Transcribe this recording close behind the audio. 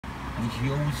And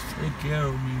she always take care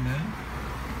of me, man.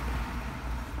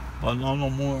 But no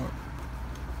more.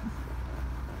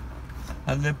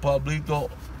 And then Pablito,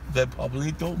 that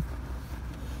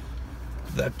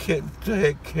kid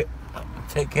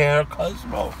take care of cuz,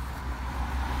 bro.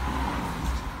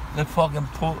 They fucking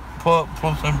put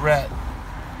some rat.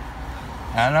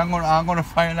 And I'm gonna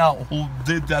find out who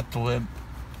did that to him.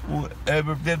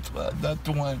 Whoever did that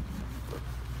to him.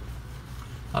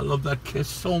 I love that kid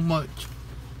so much.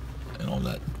 You know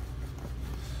that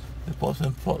they put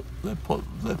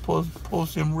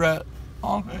some rat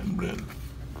on him, really.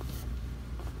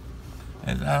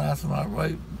 And that's not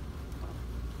right.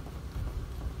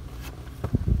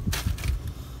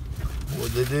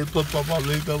 What they did put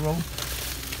Pablito, bro.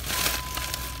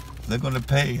 They're gonna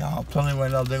pay. I'm telling you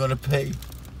right now, they're gonna pay.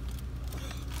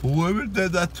 Whoever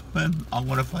did that to him, I'm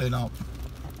gonna find out.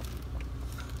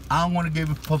 I'm gonna give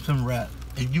him some rat,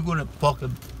 and you're gonna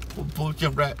fucking put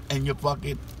some rat in your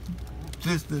fucking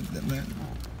system, man.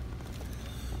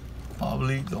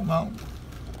 Pablito, man.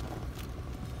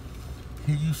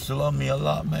 He used to love me a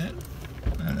lot, man.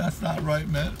 And that's not right,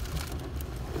 man.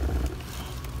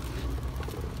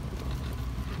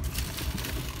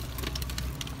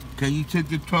 Can you take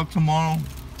the truck tomorrow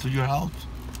to your house?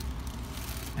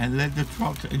 And let the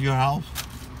truck in your house?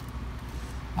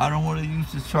 I don't want to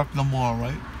use the truck no more,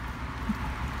 right?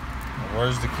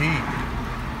 Where's the key?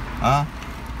 Huh?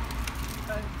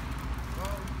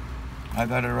 I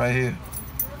got it right here.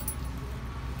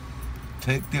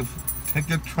 Take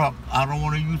the truck. I don't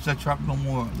want to use that truck no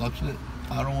more. That's it.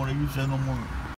 I don't want to use it no more.